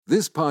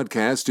This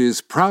podcast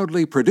is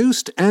proudly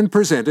produced and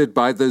presented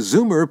by the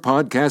Zoomer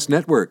Podcast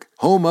Network,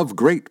 home of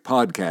great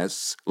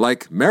podcasts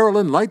like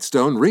Marilyn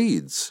Lightstone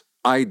Reads,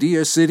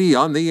 Idea City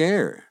on the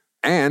Air,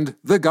 and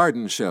The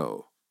Garden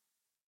Show.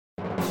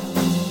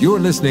 You're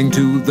listening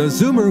to the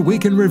Zoomer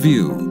Week in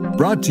Review,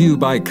 brought to you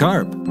by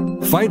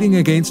CARP, fighting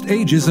against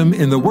ageism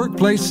in the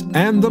workplace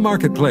and the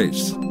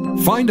marketplace.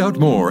 Find out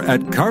more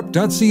at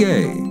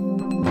carp.ca.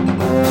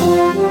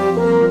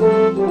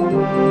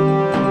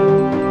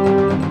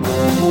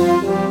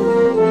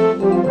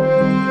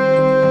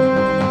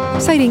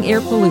 Citing air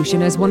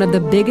pollution as one of the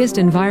biggest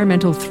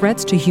environmental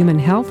threats to human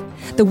health,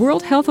 the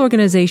World Health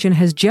Organization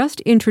has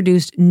just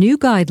introduced new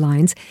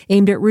guidelines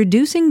aimed at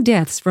reducing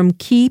deaths from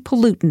key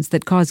pollutants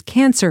that cause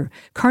cancer,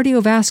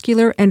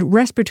 cardiovascular, and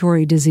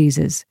respiratory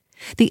diseases.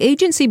 The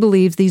agency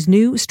believes these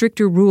new,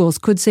 stricter rules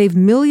could save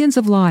millions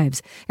of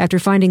lives after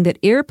finding that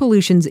air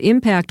pollution's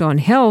impact on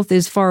health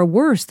is far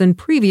worse than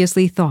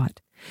previously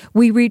thought.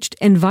 We reached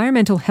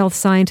environmental health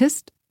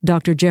scientist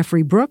Dr.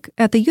 Jeffrey Brook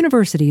at the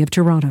University of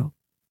Toronto.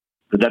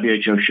 The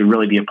WHO should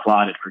really be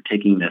applauded for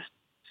taking this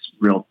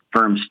real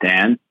firm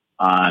stand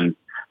on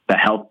the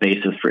health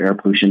basis for air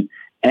pollution,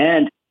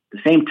 and at the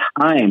same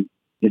time,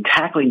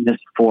 tackling this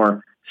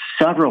for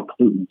several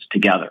pollutants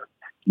together,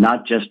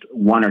 not just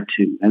one or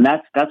two. And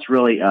that's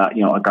really a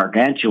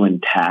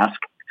gargantuan task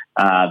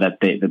that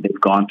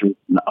they've gone through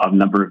a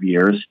number of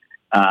years,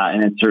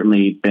 and it's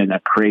certainly been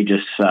a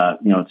courageous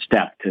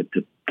step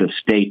to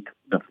state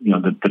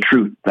the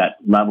truth that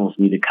levels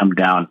need to come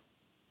down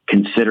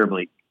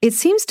considerably. It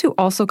seems to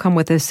also come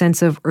with a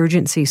sense of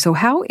urgency. So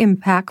how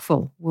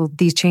impactful will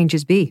these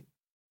changes be?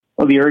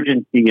 Well, the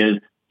urgency is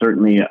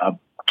certainly a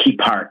key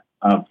part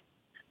of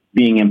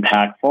being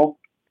impactful.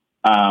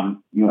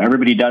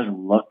 Everybody does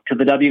look to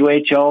the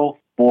WHO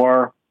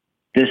for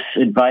this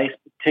advice,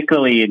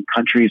 particularly in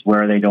countries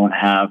where they don't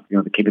have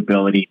the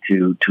capability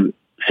to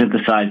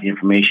synthesize the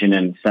information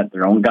and set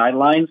their own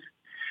guidelines.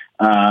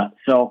 The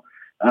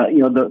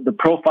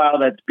profile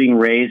that's being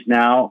raised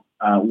now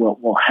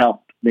will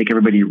help make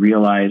everybody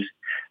realize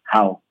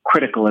how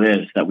critical it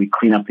is that we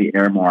clean up the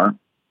air more.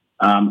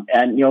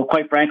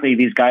 Quite frankly,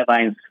 these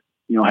guidelines,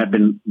 have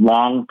been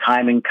long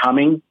time in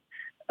coming.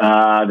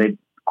 They're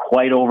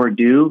quite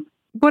overdue.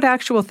 What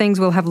actual things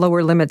will have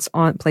lower limits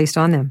placed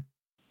on them?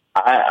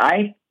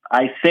 I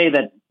say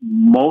that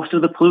most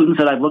of the pollutants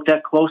that I've looked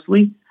at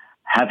closely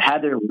have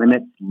had their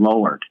limits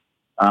lowered.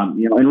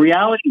 In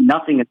reality,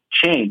 nothing has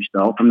changed,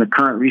 though, from the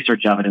current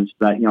research evidence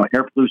that,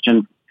 air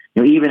pollution,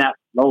 even at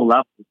low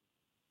levels,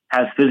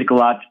 has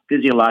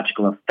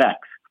physiological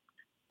effects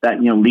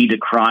that lead to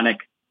chronic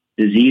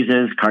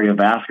diseases,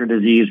 cardiovascular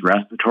disease,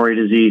 respiratory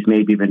disease,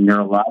 maybe even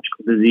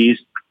neurological disease,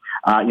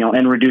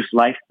 and reduced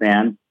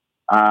lifespan,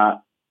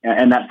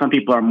 and that some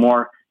people are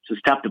more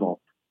susceptible.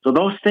 So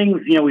those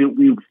things,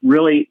 we've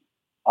really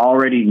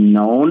already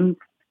known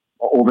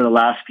over the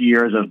last few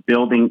years of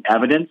building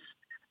evidence.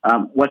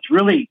 What's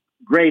really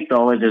great,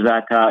 though, is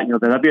that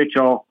the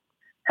WHO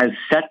has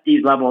set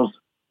these levels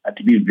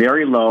to be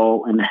very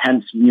low, and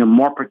hence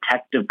more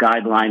protective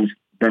guidelines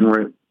than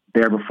were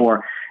there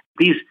before.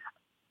 These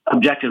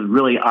objectives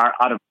really are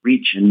out of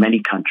reach in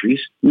many countries,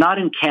 not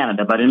in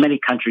Canada, but in many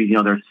countries,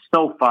 they're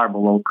so far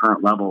below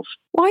current levels.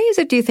 Why is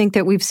it, do you think,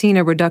 that we've seen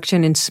a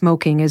reduction in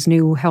smoking as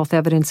new health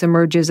evidence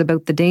emerges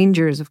about the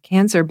dangers of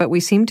cancer, but we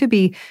seem to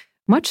be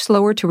much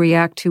slower to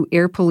react to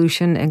air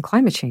pollution and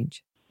climate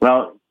change?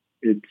 Well,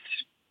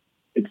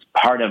 it's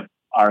part of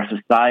our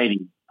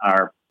society,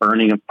 our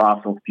burning of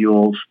fossil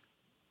fuels,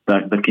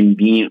 the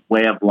convenient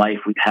way of life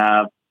we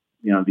have,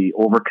 the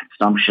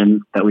overconsumption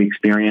that we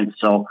experience.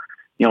 So,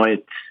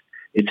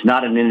 it's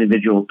not an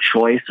individual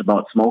choice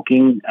about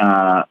smoking,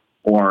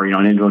 or,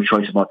 an individual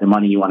choice about the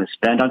money you want to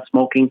spend on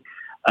smoking.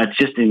 It's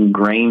just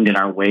ingrained in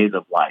our ways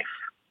of life.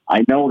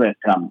 I know that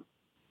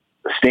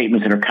the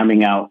statements that are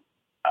coming out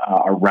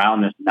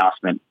around this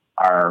announcement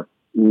are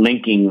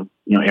linking,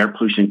 air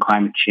pollution and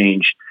climate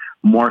change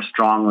more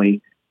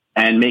strongly,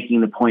 and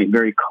making the point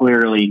very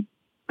clearly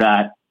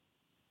that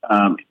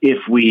if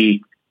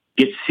we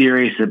get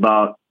serious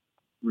about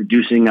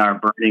reducing our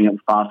burning of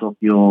fossil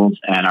fuels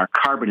and our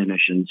carbon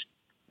emissions,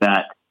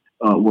 that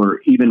we're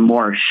even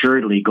more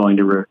assuredly going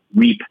to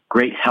reap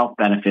great health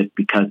benefits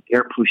because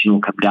air pollution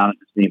will come down at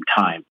the same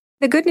time.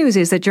 The good news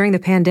is that during the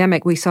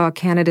pandemic, we saw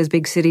Canada's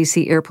big cities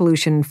see air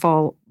pollution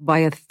fall by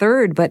a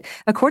third. But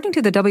according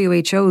to the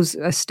WHO's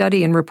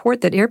study and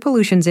report, that air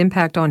pollution's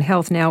impact on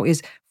health now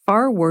is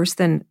far worse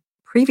than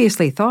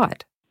previously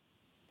thought.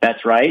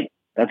 That's right.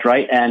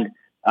 And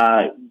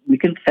we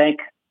can thank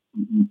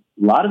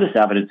a lot of this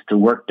evidence to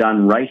work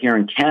done right here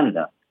in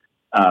Canada,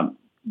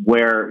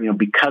 where,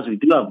 because we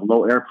do have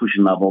low air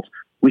pollution levels,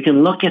 we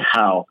can look at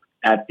how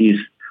at these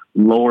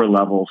lower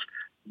levels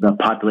the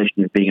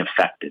population is being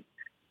affected.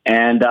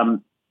 And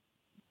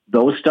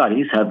those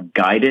studies have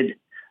guided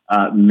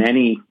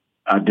many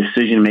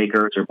decision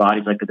makers or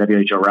bodies like the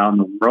WHO around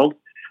the world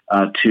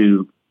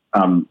to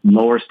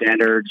lower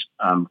standards,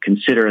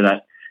 consider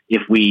that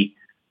if we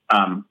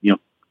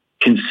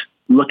can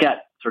look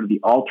at sort of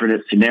the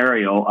alternate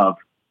scenario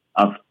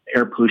of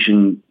air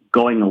pollution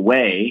going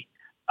away,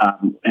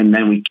 and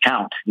then we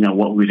count,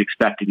 what we'd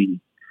expect to be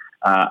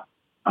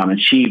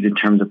achieved in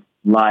terms of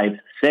lives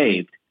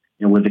saved.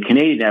 With the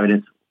Canadian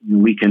evidence,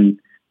 we can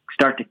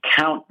start to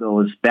count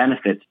those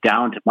benefits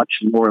down to much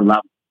lower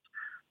levels.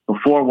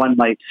 Before, one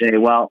might say,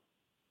 well,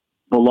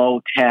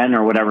 below 10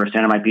 or whatever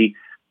standard might be,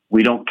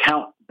 we don't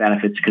count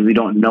benefits because we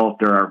don't know if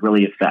there are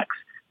really effects.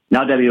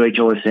 Now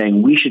WHO is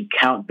saying we should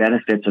count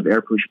benefits of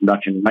air pollution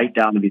reduction right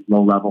down to these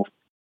low levels.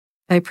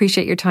 I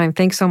appreciate your time.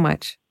 Thanks so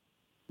much.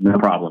 No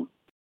problem.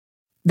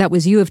 That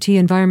was U of T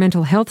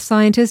environmental health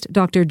scientist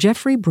Dr.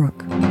 Jeffrey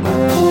Brook.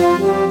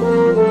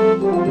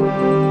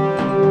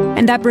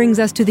 And that brings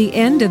us to the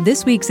end of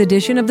this week's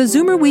edition of the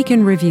Zoomer Week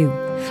in Review.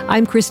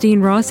 I'm Christine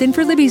Ross in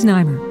for Libby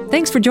Znaimer.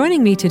 Thanks for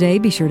joining me today.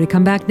 Be sure to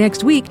come back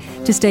next week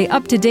to stay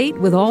up to date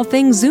with all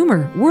things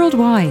Zoomer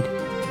worldwide.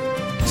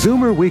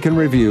 Zoomer Week in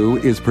Review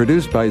is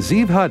produced by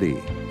Zeev Huddy,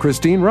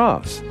 Christine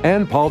Ross,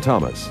 and Paul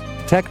Thomas.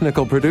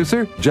 Technical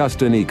producer,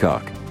 Justin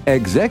Eacock.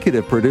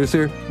 Executive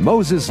producer,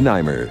 Moses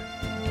Znaimer.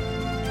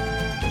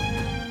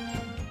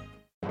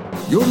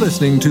 You're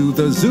listening to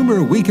the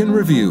Zoomer Week in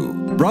Review,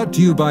 brought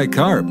to you by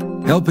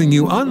CARP, helping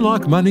you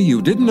unlock money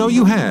you didn't know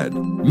you had.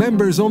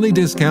 Members-only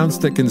discounts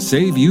that can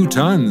save you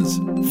tons.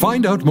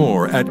 Find out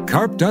more at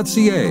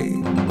carp.ca.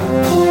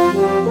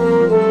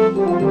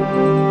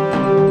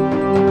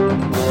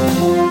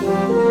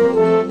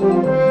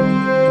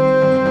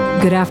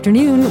 Good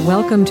afternoon.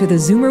 Welcome to the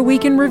Zoomer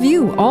Week in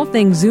Review, all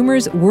things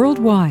Zoomers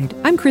worldwide.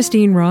 I'm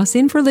Christine Ross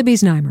in for Libby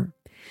Znaimer.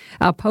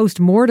 A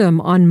post-mortem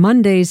on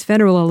Monday's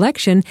federal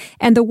election,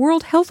 and the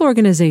World Health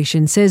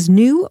Organization says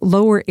new,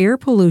 lower air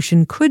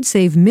pollution could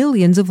save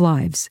millions of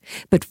lives.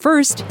 But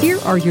first, here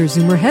are your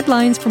Zoomer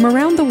headlines from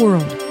around the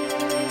world.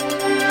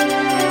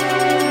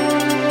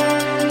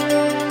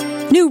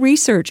 New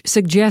research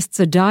suggests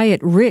a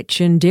diet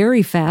rich in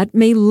dairy fat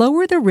may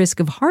lower the risk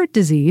of heart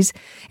disease,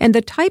 and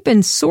the type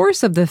and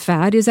source of the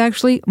fat is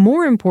actually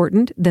more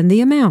important than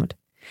the amount.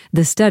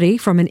 The study,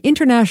 from an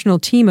international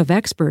team of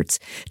experts,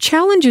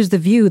 challenges the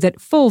view that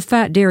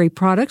full-fat dairy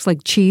products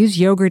like cheese,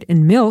 yogurt,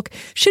 and milk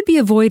should be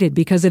avoided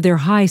because of their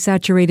high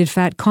saturated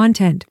fat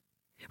content.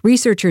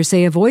 Researchers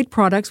say avoid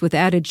products with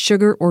added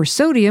sugar or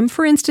sodium,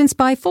 for instance,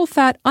 buy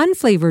full-fat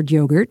unflavored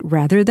yogurt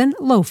rather than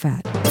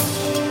low-fat.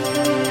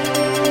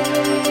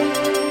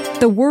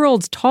 The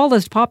world's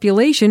tallest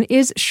population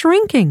is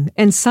shrinking,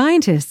 and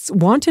scientists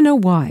want to know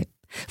why.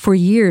 For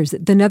years,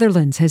 the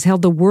Netherlands has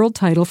held the world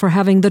title for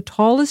having the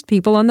tallest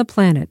people on the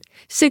planet,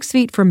 6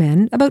 feet for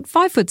men, about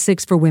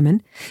 5'6" for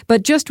women.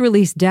 But just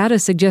released data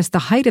suggests the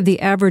height of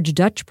the average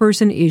Dutch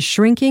person is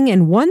shrinking,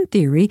 and one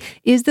theory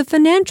is the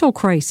financial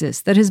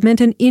crisis that has meant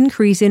an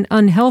increase in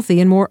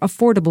unhealthy and more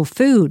affordable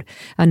food.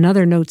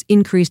 Another notes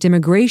increased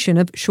immigration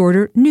of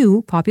shorter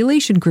new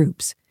population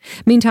groups.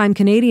 Meantime,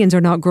 Canadians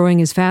are not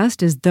growing as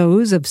fast as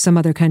those of some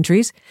other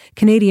countries.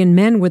 Canadian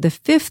men were the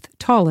 5th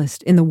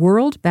tallest in the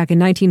world back in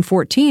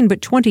 1914, but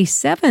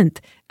 27th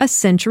a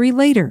century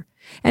later.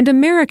 And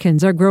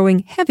Americans are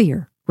growing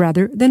heavier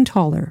rather than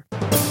taller.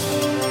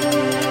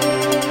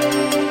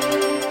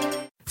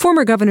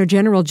 Former Governor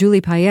General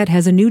Julie Payette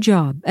has a new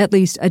job, at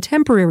least a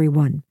temporary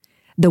one.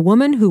 The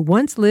woman who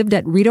once lived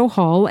at Rideau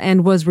Hall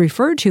and was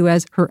referred to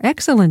as Her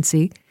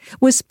Excellency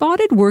was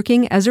spotted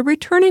working as a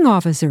returning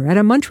officer at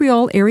a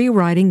Montreal area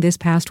riding this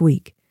past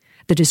week.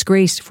 The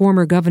disgraced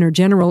former Governor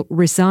General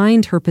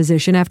resigned her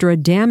position after a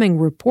damning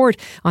report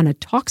on a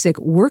toxic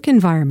work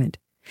environment.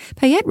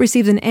 Payette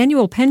receives an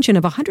annual pension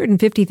of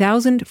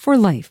 $150,000 for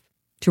life.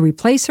 To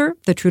replace her,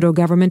 the Trudeau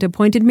government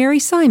appointed Mary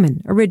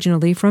Simon,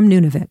 originally from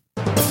Nunavut.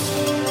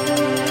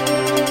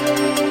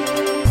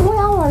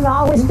 I've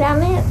always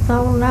done it,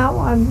 so now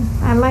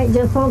I might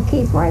just well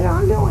keep right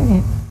on doing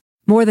it.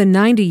 More than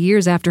 90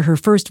 years after her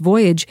first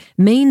voyage,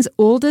 Maine's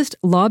oldest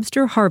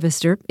lobster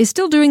harvester is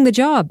still doing the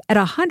job at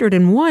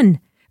 101.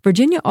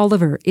 Virginia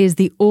Oliver is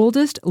the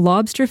oldest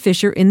lobster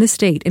fisher in the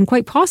state and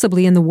quite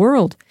possibly in the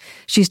world.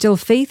 She still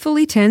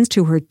faithfully tends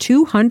to her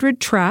 200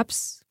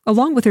 traps,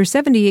 along with her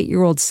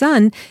 78-year-old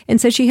son,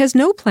 and says she has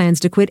no plans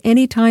to quit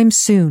anytime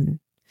soon.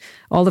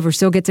 Oliver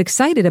still gets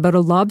excited about a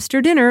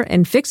lobster dinner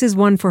and fixes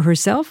one for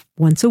herself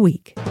once a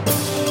week.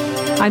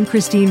 I'm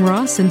Christine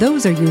Ross, and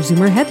those are your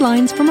Zoomer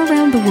headlines from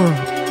around the world.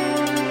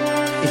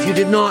 If you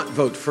did not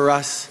vote for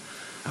us,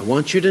 I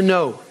want you to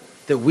know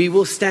that we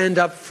will stand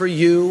up for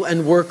you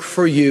and work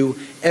for you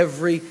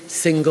every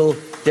single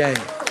day.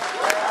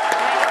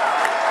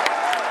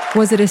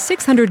 Was it a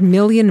 $600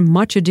 million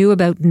much ado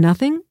about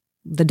nothing?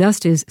 The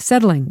dust is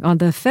settling on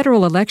the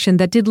federal election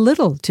that did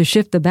little to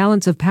shift the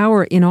balance of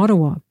power in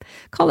Ottawa.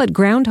 Call it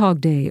Groundhog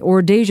Day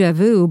or deja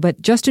vu,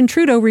 but Justin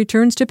Trudeau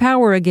returns to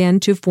power again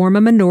to form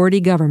a minority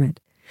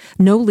government.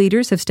 No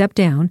leaders have stepped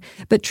down,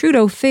 but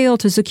Trudeau failed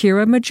to secure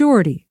a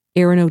majority.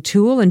 Erin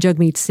O'Toole and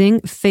Jagmeet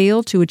Singh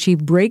failed to achieve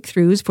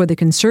breakthroughs for the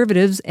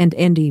Conservatives and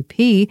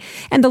NDP,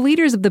 and the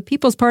leaders of the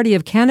People's Party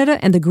of Canada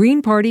and the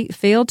Green Party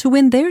failed to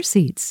win their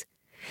seats.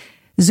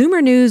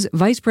 Zoomer News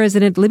Vice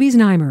President Libby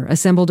Znaimer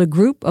assembled a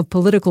group of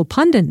political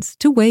pundits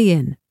to weigh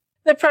in.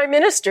 The Prime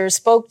Minister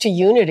spoke to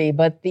unity,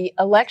 but the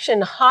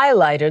election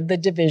highlighted the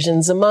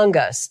divisions among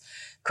us.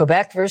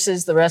 Quebec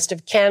versus the rest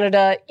of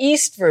Canada,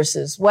 East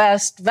versus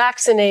West,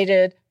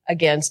 vaccinated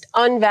against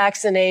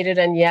unvaccinated,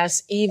 and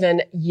yes,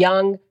 even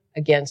young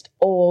against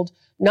old,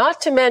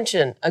 not to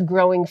mention a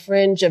growing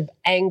fringe of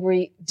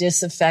angry,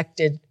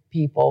 disaffected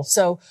people.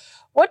 So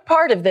what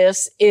part of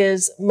this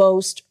is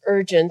most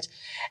urgent?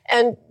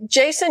 And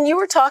Jason, you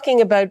were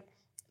talking about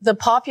the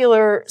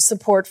popular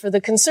support for the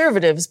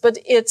Conservatives, but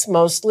it's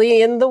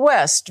mostly in the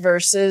West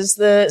versus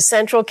the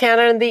Central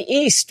Canada and the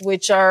East,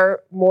 which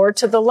are more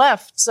to the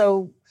left.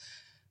 So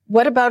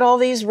what about all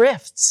these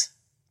rifts?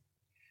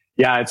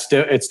 Yeah,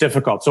 it's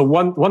difficult. So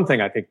one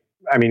thing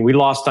we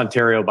lost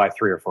Ontario by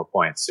 3 or 4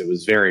 points. It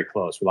was very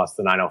close. We lost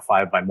the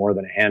 905 by more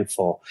than a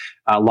handful,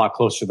 a lot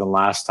closer than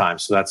last time.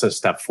 So that's a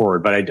step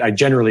forward. But I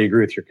generally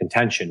agree with your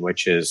contention,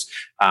 which is,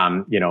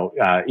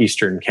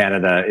 Eastern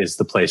Canada is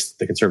the place that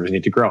the Conservatives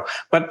need to grow.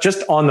 But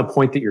just on the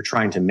point that you're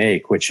trying to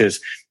make, which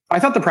is, I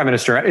thought the Prime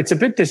Minister, it's a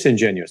bit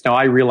disingenuous. Now,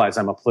 I realize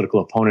I'm a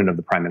political opponent of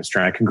the Prime Minister,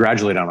 and I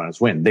congratulate him on his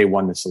win. They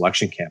won this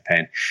election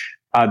campaign.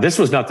 This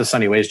was not the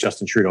sunny ways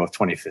Justin Trudeau of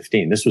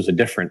 2015. This was a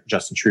different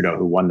Justin Trudeau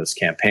who won this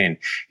campaign.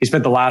 He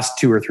spent the last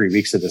 2 or 3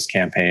 weeks of this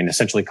campaign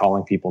essentially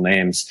calling people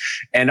names.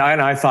 And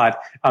I thought,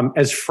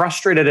 as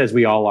frustrated as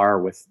we all are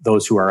with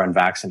those who are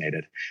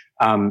unvaccinated,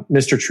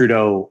 Mr.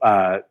 Trudeau,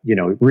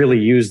 really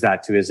used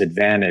that to his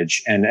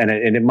advantage, and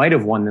it might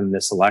have won them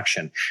this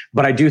election.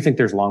 But I do think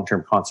there's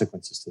long-term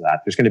consequences to that.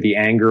 There's going to be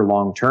anger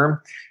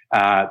long-term.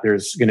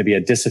 There's going to be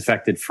a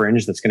disaffected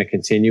fringe that's going to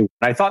continue.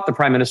 I thought the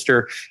Prime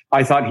Minister,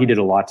 he did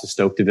a lot to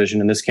stoke division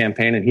in this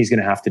campaign, and he's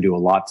going to have to do a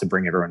lot to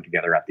bring everyone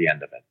together at the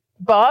end of it.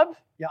 Bob?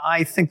 Yeah,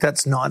 I think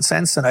that's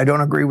nonsense, and I don't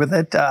agree with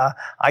it.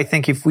 I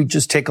think if we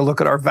just take a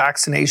look at our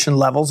vaccination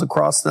levels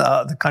across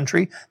the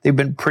country, they've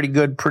been pretty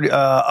good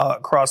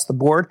across the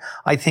board.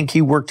 I think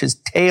he worked his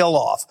tail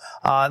off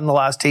in the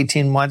last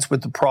 18 months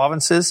with the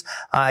provinces.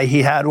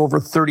 He had over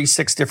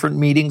 36 different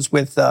meetings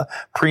with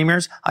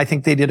premiers. I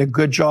think they did a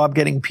good job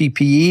getting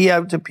PPE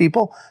out to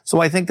people. So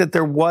I think that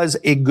there was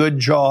a good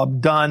job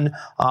done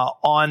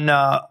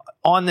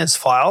on this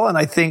file, and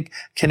I think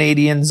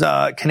Canadians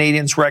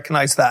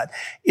recognize that.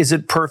 Is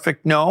it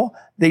perfect? No.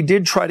 They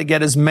did try to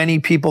get as many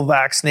people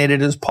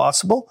vaccinated as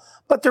possible,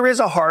 but there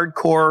is a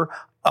hardcore,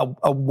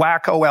 a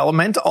wacko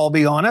element, I'll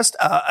be honest,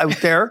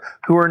 out there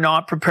who are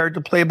not prepared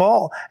to play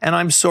ball. And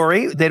I'm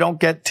sorry, they don't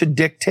get to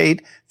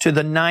dictate to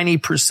the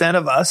 90%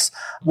 of us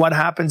what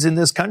happens in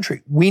this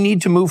country. We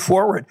need to move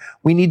forward.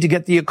 We need to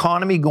get the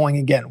economy going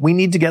again. We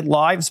need to get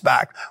lives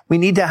back. We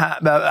need to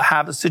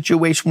have a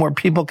situation where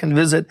people can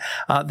visit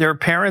their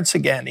parents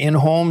again in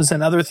homes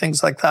and other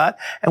things like that.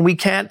 And we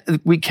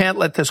can't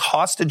let this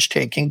hostage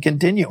taking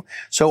continue.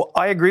 So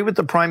I agree with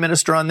the Prime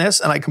Minister on this,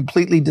 and I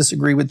completely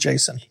disagree with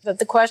Jason. But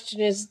the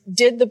question is,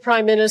 did the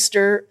Prime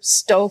Minister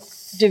stoke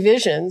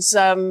divisions?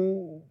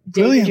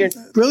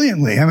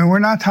 Brilliantly. I mean, we're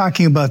not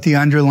talking about the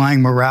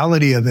underlying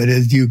morality of it,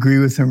 as do you agree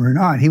with him or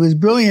not. He was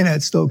brilliant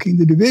at stoking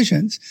the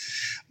divisions.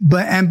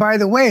 And by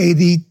the way,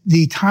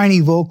 the tiny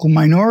vocal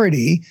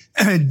minority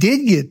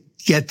did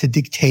get to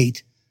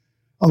dictate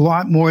a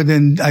lot more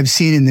than I've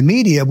seen in the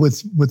media,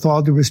 with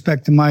all due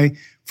respect to my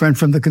friend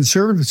from the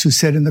Conservatives who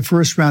said in the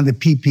first round that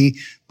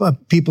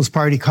People's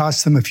Party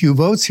cost them a few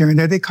votes here and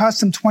there. They cost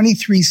them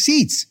 23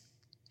 seats.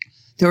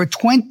 There are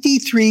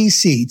 23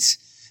 seats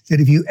that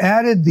if you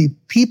added the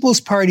People's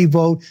Party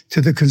vote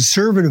to the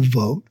Conservative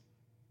vote,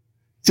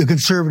 the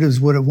Conservatives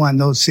would have won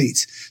those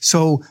seats.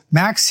 So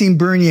Maxime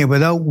Bernier,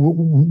 without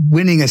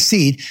winning a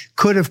seat,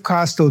 could have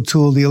cost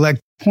O'Toole the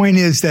election. Point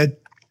is that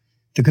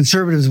the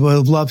Conservatives would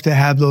have loved to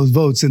have those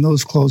votes in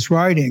those close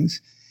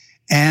ridings.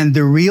 And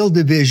the real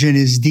division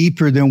is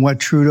deeper than what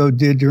Trudeau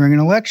did during an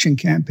election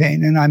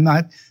campaign. And I'm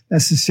not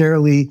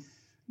necessarily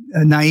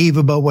naive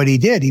about what he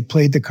did. He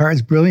played the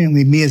cards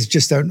brilliantly, me as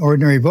just an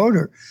ordinary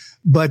voter.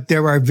 But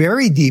there are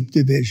very deep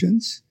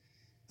divisions.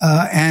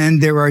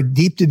 And there are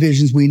deep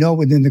divisions, we know,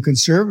 within the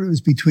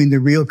Conservatives between the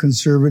real the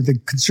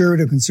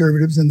conservative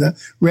Conservatives and the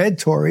red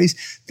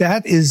Tories.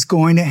 That is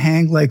going to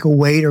hang like a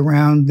weight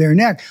around their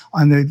neck.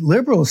 On the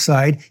Liberal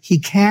side, he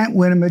can't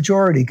win a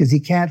majority because he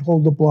can't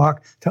hold the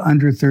bloc to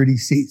under 30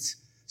 seats.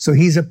 So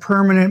he's a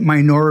permanent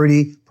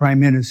minority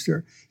Prime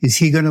Minister. Is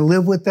he going to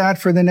live with that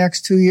for the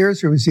next 2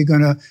 years, or is he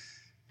going to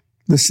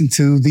listen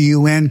to the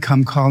UN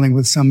come calling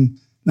with some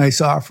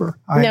nice offer?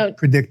 I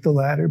predict the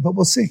latter, but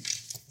we'll see.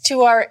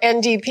 To our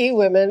NDP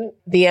women,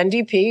 the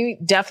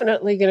NDP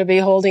definitely going to be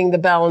holding the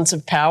balance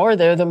of power.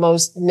 They're the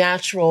most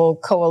natural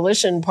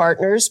coalition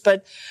partners.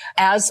 But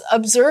as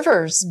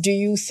observers, do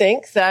you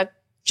think that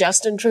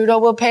Justin Trudeau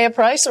will pay a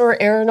price,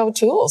 or Erin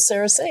O'Toole,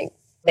 Sarah Singh?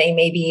 They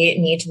maybe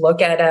need to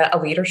look at a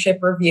leadership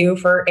review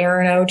for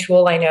Erin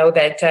O'Toole. I know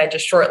that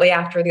just shortly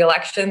after the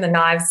election, the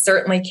knives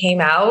certainly came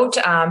out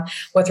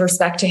with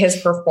respect to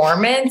his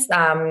performance,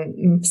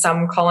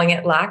 some calling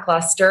it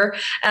lackluster.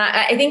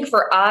 I think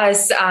for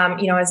us,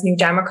 as New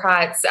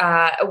Democrats,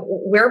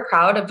 we're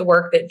proud of the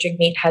work that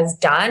Jagmeet has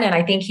done. And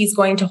I think he's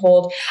going to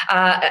hold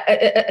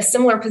a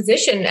similar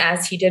position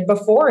as he did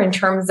before in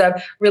terms of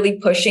really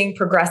pushing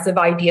progressive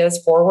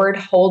ideas forward,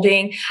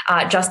 holding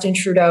Justin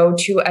Trudeau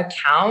to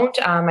account.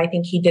 I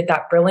think he did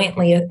that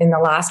brilliantly in the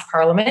last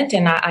parliament,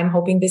 and I'm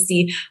hoping to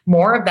see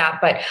more of that.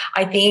 But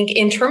I think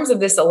in terms of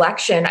this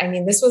election,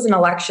 this was an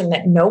election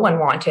that no one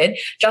wanted.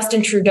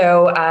 Justin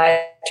Trudeau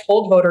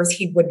told voters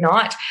he would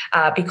not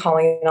be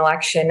calling an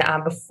election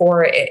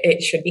before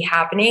it should be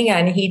happening,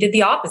 and he did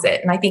the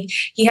opposite. And I think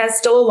he has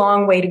still a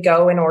long way to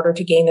go in order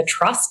to gain the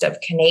trust of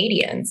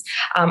Canadians.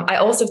 I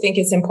also think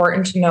it's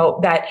important to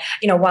note that,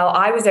 while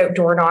I was out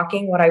door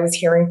knocking, what I was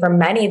hearing from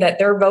many, that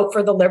their vote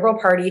for the Liberal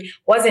Party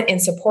wasn't in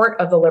support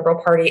of the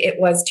Liberal Party. It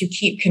was to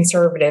keep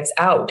Conservatives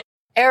out.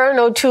 Erin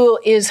O'Toole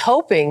is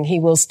hoping he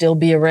will still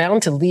be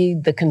around to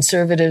lead the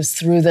Conservatives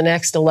through the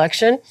next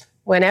election,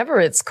 whenever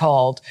it's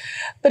called.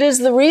 But is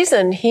the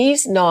reason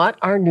he's not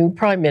our new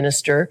Prime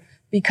Minister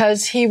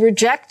because he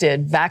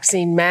rejected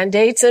vaccine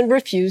mandates and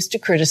refused to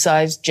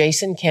criticize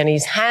Jason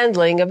Kenney's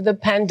handling of the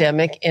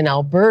pandemic in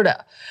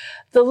Alberta.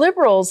 The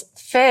Liberals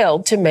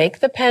failed to make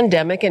the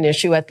pandemic an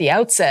issue at the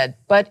outset,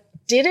 but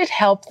did it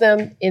help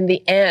them in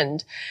the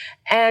end?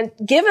 And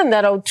given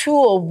that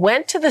O'Toole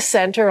went to the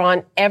center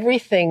on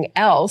everything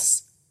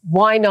else,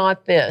 why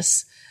not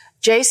this?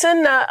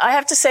 Jason, I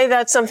have to say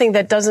that's something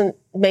that doesn't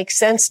make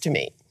sense to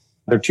me.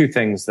 There are two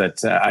things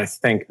that I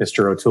think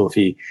Mr. O'Toole, if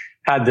he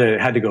had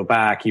to go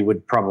back, he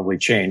would probably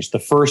change. The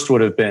first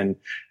would have been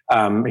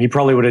he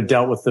probably would have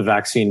dealt with the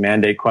vaccine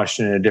mandate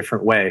question in a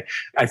different way.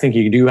 I think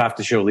you do have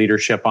to show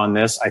leadership on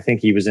this. I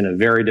think he was in a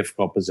very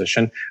difficult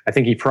position. I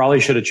think he probably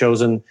should have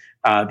chosen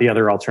the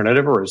other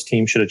alternative, or his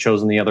team should have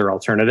chosen the other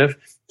alternative.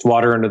 It's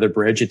water under the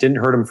bridge. It didn't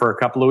hurt him for a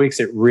couple of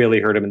weeks. It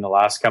really hurt him in the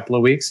last couple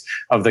of weeks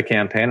of the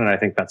campaign. And I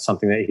think that's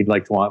something that he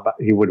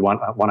would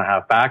want to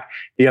have back.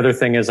 The other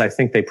thing is I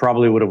think they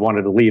probably would have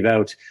wanted to leave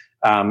out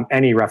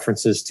any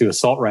references to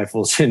assault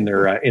rifles in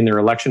their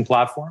election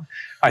platform.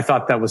 I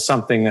thought that was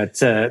something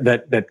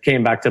that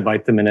came back to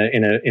bite them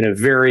in a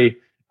very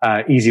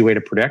easy way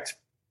to predict.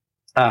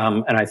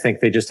 And I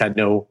think they just had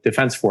no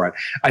defense for it.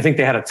 I think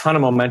they had a ton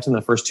of momentum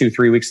the first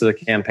 2-3 weeks of the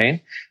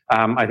campaign.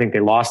 I think they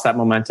lost that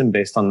momentum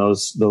based on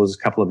those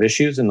couple of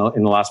issues in the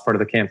last part of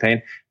the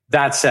campaign.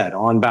 That said,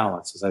 on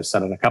balance, as I've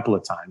said it a couple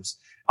of times,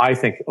 I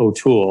think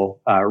O'Toole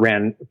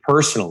performed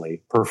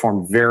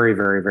very,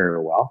 very,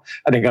 very well.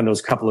 I think on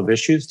those couple of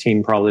issues,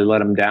 team probably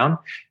let him down.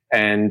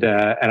 And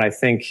I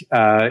think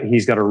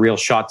he's got a real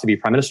shot to be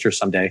Prime Minister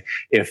someday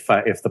if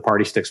the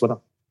party sticks with him.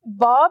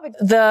 Bob,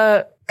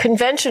 the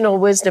conventional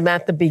wisdom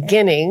at the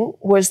beginning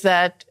was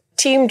that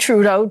Team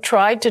Trudeau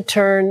tried to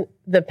turn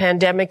the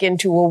pandemic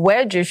into a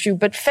wedge issue,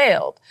 but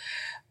failed.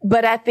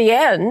 But at the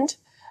end,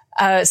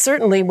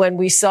 certainly when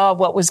we saw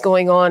what was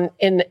going on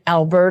in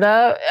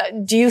Alberta,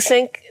 do you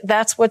think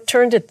that's what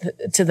turned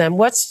it to them?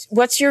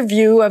 What's your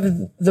view of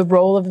the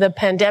role of the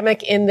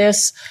pandemic in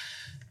this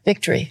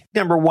victory?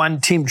 Number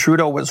one, Team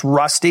Trudeau was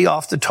rusty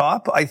off the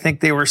top. I think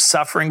they were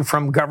suffering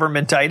from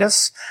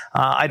governmentitis.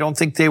 I don't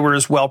think they were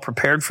as well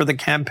prepared for the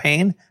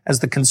campaign as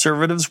the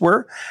Conservatives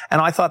were.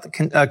 And I thought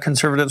the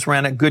Conservatives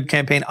ran a good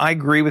campaign. I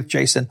agree with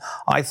Jason.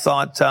 I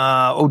thought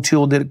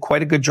O'Toole did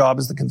quite a good job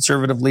as the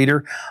Conservative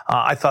leader.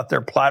 I thought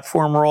their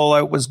platform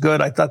rollout was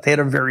good. I thought they had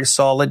a very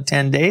solid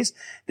 10 days.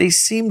 They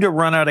seemed to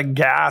run out of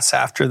gas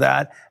after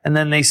that, and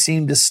then they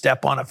seemed to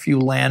step on a few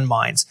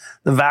landmines.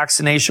 The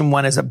vaccination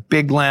one is a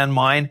big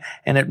landmine,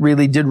 and it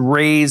really did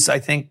raise, I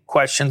think,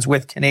 questions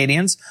with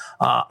Canadians.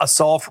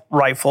 Assault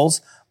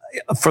rifles,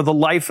 for the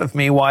life of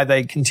me, why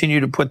they continue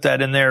to put that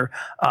in their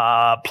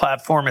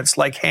platform. It's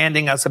like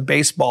handing us a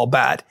baseball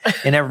bat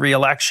in every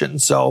election.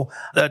 So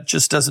that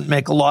just doesn't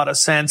make a lot of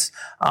sense.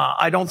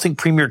 I don't think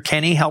Premier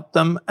Kenney helped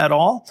them at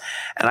all.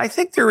 And I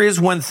think there is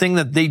one thing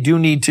that they do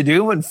need to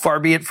do, and far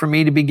be it for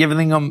me to be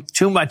giving them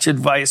too much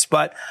advice,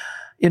 but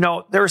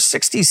there are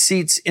 60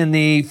 seats in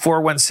the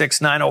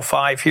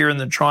 416-905 here in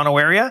the Toronto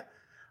area.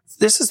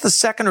 This is the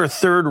second or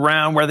third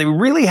round where they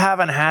really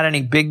haven't had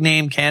any big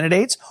name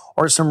candidates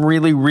or some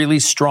really, really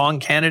strong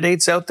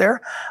candidates out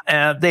there.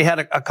 They had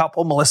a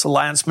couple. Melissa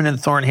Lansman in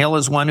Thornhill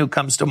is one who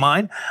comes to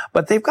mind,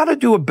 but they've got to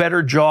do a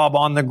better job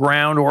on the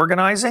ground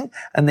organizing,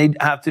 and they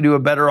have to do a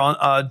better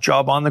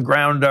job on the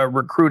ground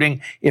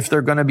recruiting if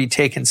they're going to be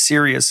taken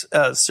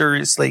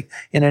seriously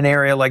in an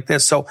area like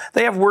this. So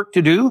they have work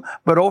to do,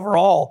 but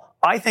overall,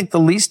 I think the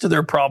least of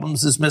their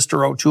problems is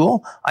Mr.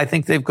 O'Toole. I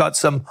think they've got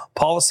some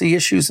policy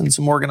issues and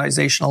some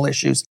organizational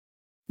issues.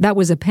 That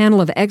was a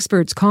panel of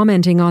experts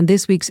commenting on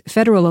this week's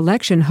federal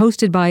election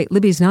hosted by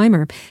Libby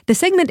Znaimer. The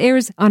segment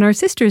airs on our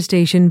sister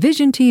station,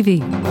 Vision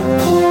TV.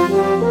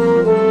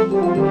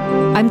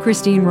 I'm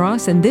Christine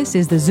Ross, and this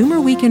is the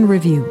Zoomer Week in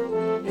Review.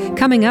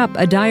 Coming up,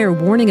 a dire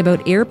warning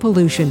about air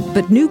pollution,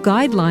 but new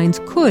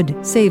guidelines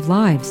could save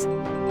lives.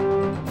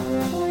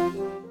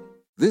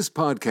 This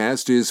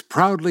podcast is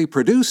proudly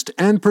produced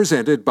and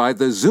presented by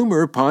the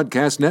Zoomer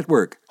Podcast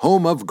Network,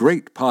 home of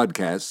great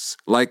podcasts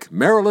like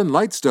Marilyn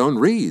Lightstone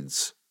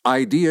Reads,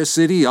 Idea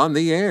City on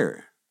the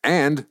Air,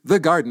 and The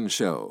Garden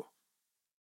Show.